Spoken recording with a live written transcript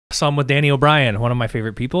So I'm with Danny O'Brien, one of my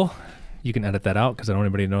favorite people. You can edit that out because I don't want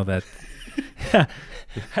anybody to know that.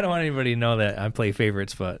 I don't want anybody to know that I play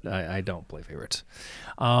favorites, but I don't play favorites.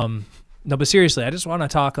 No, but seriously, I just want to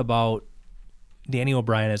talk about Danny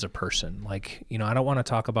O'Brien as a person. Like, you know, I don't want to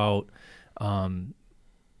talk about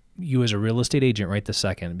you as a real estate agent right this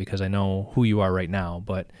second because I know who you are right now,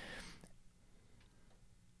 but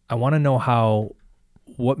I want to know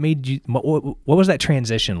what made you, what was that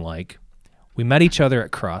transition like? We met each other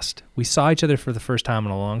at Crust. We saw each other for the first time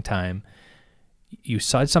in a long time. You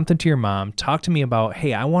said something to your mom. Talk to me about,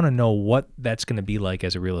 hey, I want to know what that's going to be like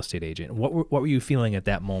as a real estate agent. What were you feeling at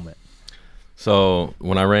that moment? So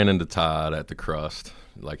when I ran into Todd at the Crust,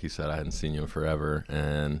 like you said, I hadn't seen you in forever.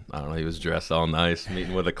 And I don't know, he was dressed all nice,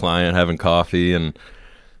 meeting with a client, having coffee. And,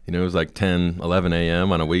 you know, it was like 10, 11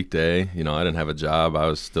 a.m. on a weekday. You know, I didn't have a job. I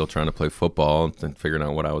was still trying to play football and figuring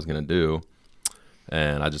out what I was going to do.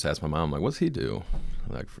 And I just asked my mom, like, what's he do?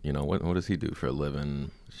 Like, you know, what does he do for a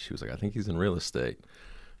living? She was like, I think he's in real estate.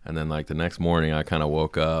 And then, like, the next morning, I kind of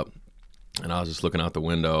woke up, and I was just looking out the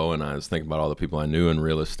window, and I was thinking about all the people I knew in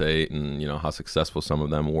real estate and, you know, how successful some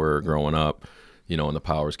of them were growing up, you know, in the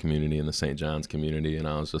Powers community and the St. John's community. And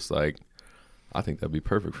I was just like, I think that'd be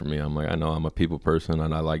perfect for me. I'm like, I know I'm a people person,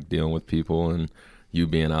 and I like dealing with people, and you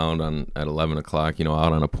being out at 11 o'clock, you know,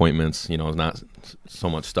 out on appointments, you know, not so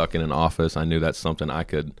much stuck in an office. I knew that's something I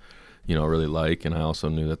could, you know, really like. And I also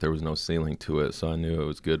knew that there was no ceiling to it. So I knew it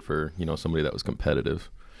was good for, you know, somebody that was competitive.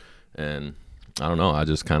 And I don't know, I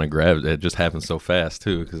just kind of grabbed it. It just happened so fast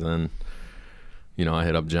too. Cause then, you know, I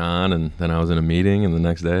hit up John, and then I was in a meeting, and the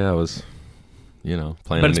next day I was, you know,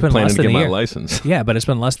 planning to get my license. Yeah. But it's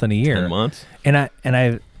been less than a year. 10 months. And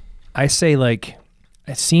I say, like,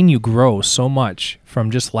 I've seen you grow so much from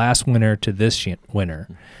just last winter to this winter.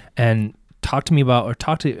 And talk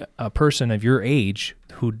to a person of your age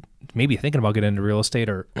who maybe thinking about getting into real estate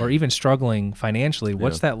or even struggling financially.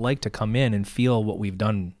 What's that like to come in and feel what we've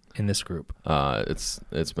done in this group? It's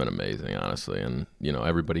been amazing, honestly. And, you know,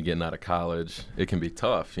 everybody getting out of college, it can be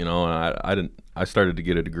tough, you know. And I started to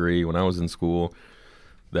get a degree when I was in school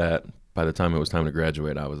that by the time it was time to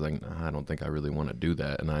graduate, I was like, I don't think I really want to do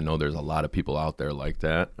that. And I know there's a lot of people out there like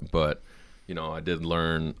that, but, you know, I did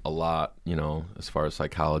learn a lot, you know, as far as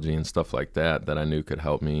psychology and stuff like that I knew could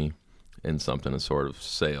help me in something in sort of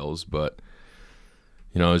sales. But,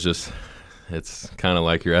 you know, it's kind of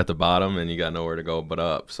like you're at the bottom and you got nowhere to go but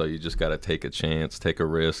up. So you just got to take a chance, take a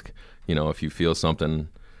risk. You know, if you feel something,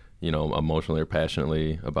 you know, emotionally or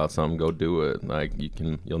passionately about something, go do it. Like,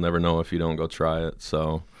 you'll never know if you don't go try it.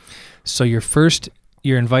 So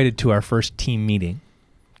you're invited to our first team meeting.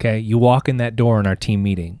 Okay. You walk in that door in our team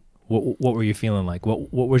meeting. What were you feeling like?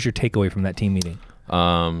 What was your takeaway from that team meeting?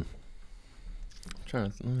 I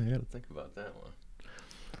got to think about that one.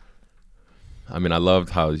 I mean, I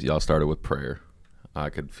loved how y'all started with prayer. I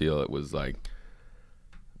could feel it was like,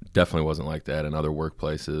 definitely wasn't like that in other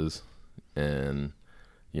workplaces. And,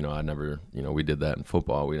 you know, I never, you know, we did that in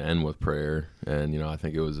football. We'd end with prayer. And, you know, I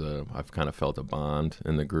think I've kind of felt a bond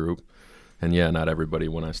in the group. And yeah, not everybody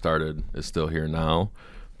when I started is still here now.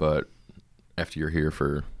 But after you're here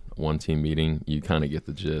for one team meeting, you kind of get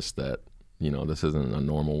the gist that, you know, this isn't a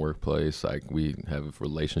normal workplace. Like, we have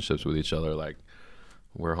relationships with each other. Like,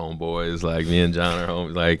 we're homeboys. Like, me and John are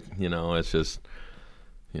home. Like, you know, it's just,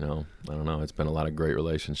 you know, I don't know. It's been a lot of great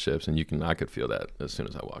relationships, and I could feel that as soon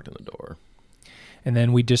as I walked in the door. And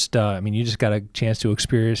then we just, you just got a chance to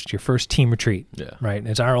experience your first team retreat, right? And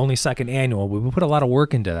it's our only second annual. We put a lot of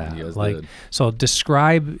work into that. You guys did. So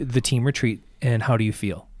describe the team retreat and how do you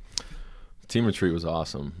feel? Team retreat was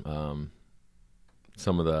awesome.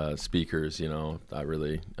 Some of the speakers, you know, I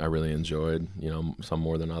really enjoyed, you know, some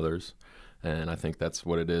more than others. And I think that's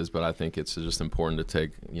what it is. But I think it's just important to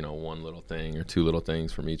take, you know, one little thing or two little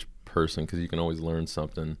things from each person, because you can always learn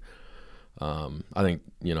something. I think,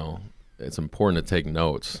 you know, it's important to take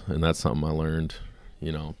notes, and that's something I learned,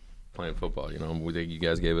 you know, playing football. You know, you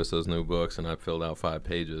guys gave us those new books, and I filled out 5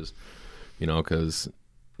 pages, you know, because,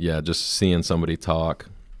 yeah, just seeing somebody talk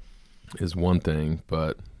is one thing,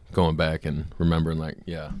 but going back and remembering, like,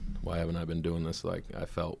 yeah, why haven't I been doing this like I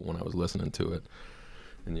felt when I was listening to it?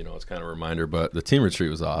 And, you know, it's kind of a reminder. But the team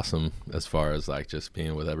retreat was awesome as far as, like, just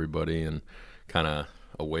being with everybody and kind of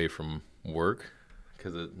away from work,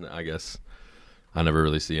 because I guess I never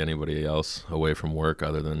really see anybody else away from work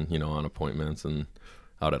other than, you know, on appointments and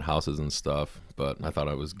out at houses and stuff. But I thought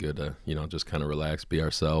it was good to, you know, just kind of relax, be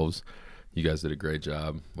ourselves. You guys did a great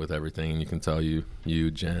job with everything. You can tell you,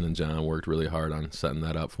 Jen, and John worked really hard on setting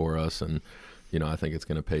that up for us. And, you know, I think it's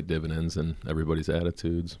going to pay dividends in everybody's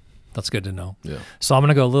attitudes. That's good to know. Yeah. So I'm going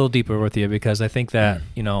to go a little deeper with you, because I think that,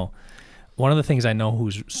 you know, one of the things I know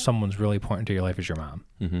who's someone's really important to your life is your mom,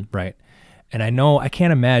 Mm-hmm. right? And I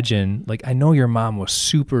can't imagine, like, I know your mom was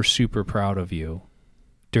super, super proud of you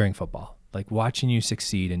during football, like watching you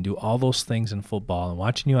succeed and do all those things in football and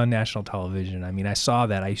watching you on national television. I mean, I saw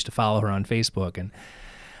that. I used to follow her on Facebook.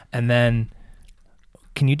 And then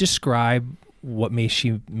can you describe what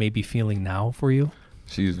she may be feeling now for you?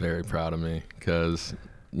 She's very proud of me because,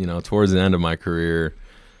 towards the end of my career,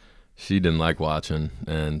 she didn't like watching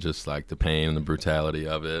and just like the pain and the brutality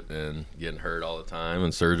of it and getting hurt all the time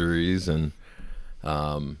and surgeries. And,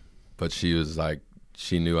 but she was like,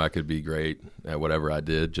 she knew I could be great at whatever I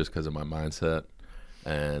did just because of my mindset.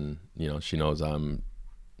 And, she knows I'm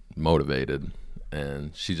motivated,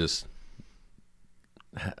 and she just,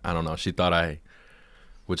 I don't know, she thought I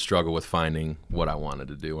would struggle with finding what I wanted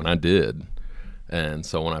to do, and I did. And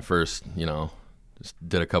so when I first, just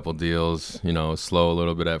did a couple deals, slow a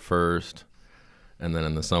little bit at first, and then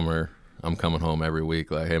in the summer, I'm coming home every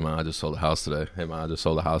week like, hey, man, I just sold a house today. Hey, man, I just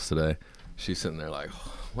sold a house today. She's sitting there like,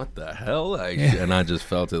 what the hell? Like, and I just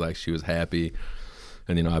felt it like she was happy.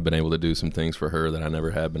 And, I've been able to do some things for her that I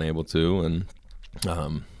never had been able to, and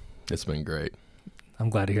it's been great. I'm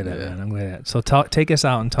glad to hear that, man. I'm glad to hear that. So take us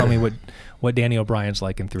out and tell me what Danny O'Brien's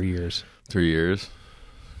like in 3 years. 3 years.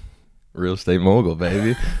 Real estate mogul,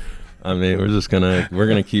 baby. I mean, we're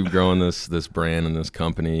gonna keep growing this brand and this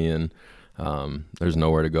company, and there's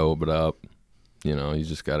nowhere to go but up. You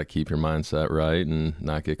just got to keep your mindset right and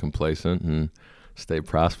not get complacent and stay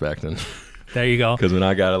prospecting. There you go. Because when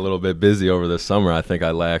I got a little bit busy over the summer, I think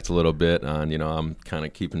I lacked a little bit on, I'm kind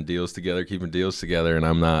of keeping deals together, and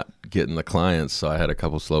I'm not getting the clients. So I had a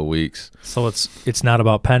couple slow weeks. So it's not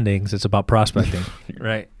about pendings, it's about prospecting,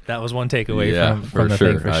 right? That was one takeaway from the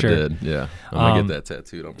thing, for sure. I did, yeah. I'm gonna get that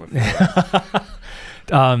tattooed on my forehead.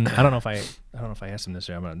 I don't know if I asked him this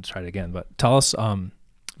or I'm gonna try it again. But tell us,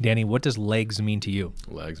 Danny, what does legs mean to you?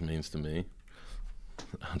 Legs means to me.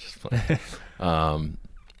 I'm just playing.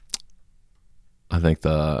 I think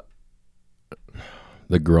the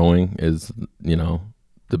growing is,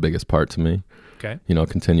 the biggest part to me. Okay.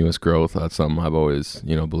 Continuous growth. That's something I've always,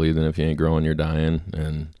 believed in. If you ain't growing, you're dying.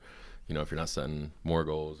 And, if you're not setting more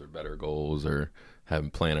goals or better goals or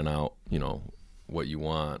planning out, what you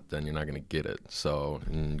want, then you're not going to get it. So,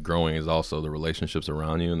 and growing is also the relationships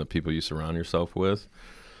around you and the people you surround yourself with.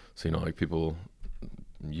 So, like people,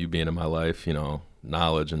 you being in my life,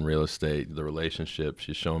 knowledge in real estate, the relationships,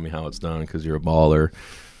 you're showing me how it's done because you're a baller.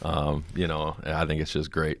 I think it's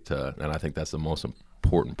just great and I think that's the most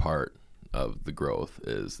important part of the growth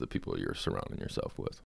is the people you're surrounding yourself with.